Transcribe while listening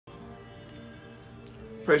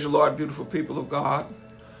Praise the Lord, beautiful people of God.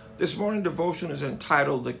 This morning devotion is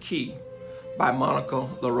entitled The Key by Monica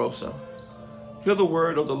LaRosa. Hear the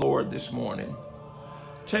word of the Lord this morning.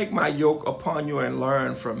 Take my yoke upon you and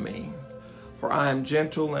learn from me, for I am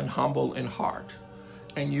gentle and humble in heart,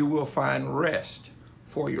 and you will find rest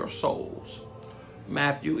for your souls.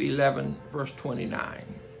 Matthew 11, verse 29.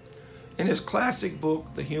 In his classic book,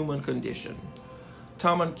 The Human Condition,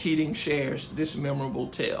 Thomas Keating shares this memorable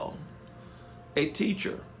tale. A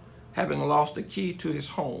teacher, having lost the key to his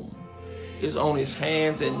home, is on his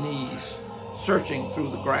hands and knees searching through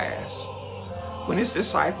the grass. When his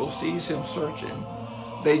disciples sees him searching,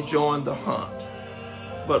 they join the hunt,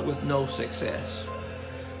 but with no success.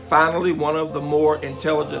 Finally, one of the more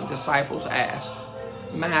intelligent disciples asks,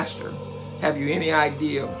 "Master, have you any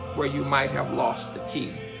idea where you might have lost the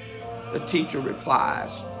key?" The teacher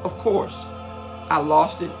replies, "Of course, I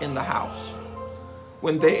lost it in the house."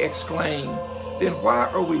 When they exclaim, "Then why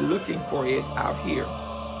are we looking for it out here?"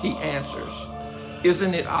 he answers,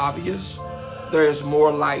 "Isn't it obvious? There is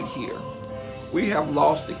more light here. We have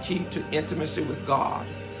lost the key to intimacy with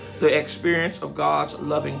God, the experience of God's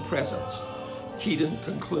loving presence." Keating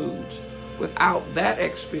concludes, without that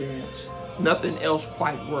experience, nothing else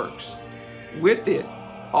quite works. With it,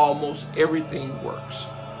 almost everything works.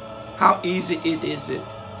 How easy it is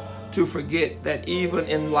to forget that even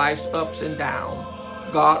in life's ups and downs,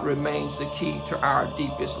 God remains the key to our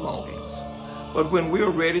deepest longings. But when we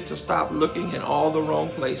are ready to stop looking in all the wrong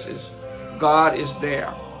places, God is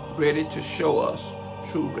there, ready to show us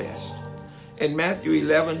true rest. In Matthew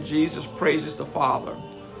 11, Jesus praises the Father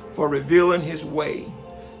for revealing his way,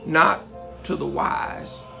 not to the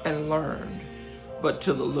wise and learned, but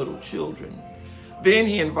to the little children. Then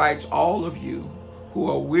he invites all of you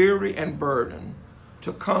who are weary and burdened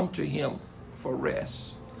to come to him for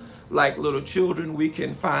rest. Like little children, we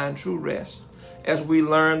can find true rest as we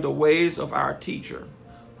learn the ways of our teacher,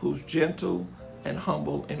 who's gentle and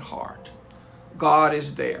humble in heart. God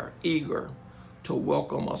is there, eager to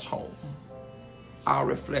welcome us home. Our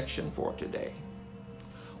reflection for today.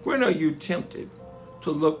 When are you tempted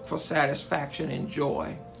to look for satisfaction and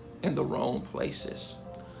joy in the wrong places?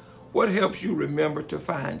 What helps you remember to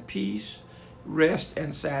find peace, rest,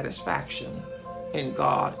 and satisfaction in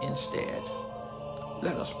God instead?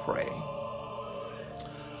 Let us pray.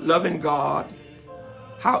 Loving God,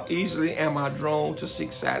 how easily am I drawn to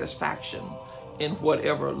seek satisfaction in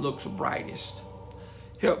whatever looks brightest.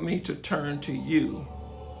 Help me to turn to you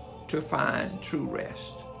to find true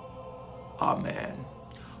rest. Amen.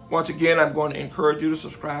 Once again, I'm going to encourage you to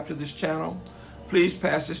subscribe to this channel. Please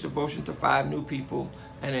pass this devotion to 5 new people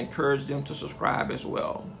and encourage them to subscribe as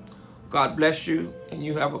well. God bless you, and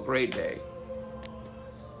you have a great day.